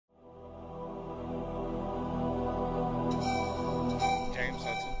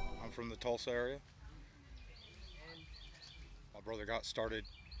Tulsa area. My brother got started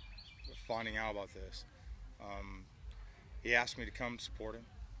with finding out about this. He asked me to come support him.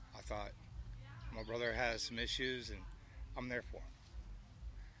 I thought, my brother has some issues and I'm there for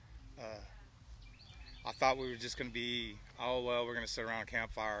him. I thought we were just going to be, oh, well, we're going to sit around a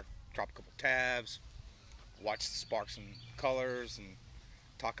campfire, drop a couple tabs, watch the sparks and colors, and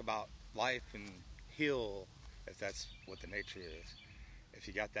talk about life and heal, if that's what the nature is. If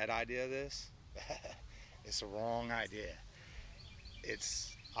you got that idea of this, it's a wrong idea.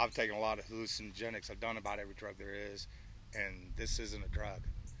 I've taken a lot of hallucinogenics. I've done about every drug there is, and this isn't a drug.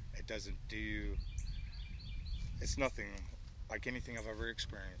 It doesn't do, it's nothing like anything I've ever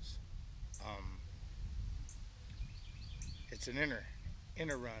experienced. It's an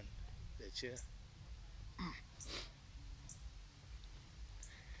inner run, bitch, yeah.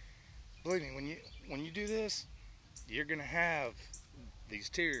 Believe me, when you do this, you're gonna have these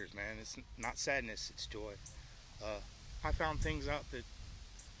tears, man. It's not sadness, it's joy. I found things out that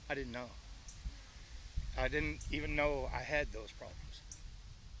I didn't know. I didn't even know I had those problems.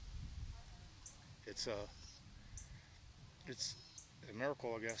 It's a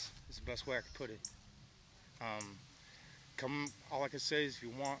miracle, I guess. It's the best way I could put it. All I can say is, if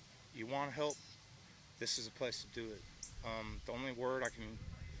you want help, this is a place to do it. The only word I can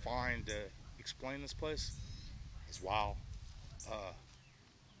find to explain this place is wow.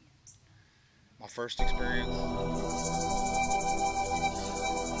 My first experience,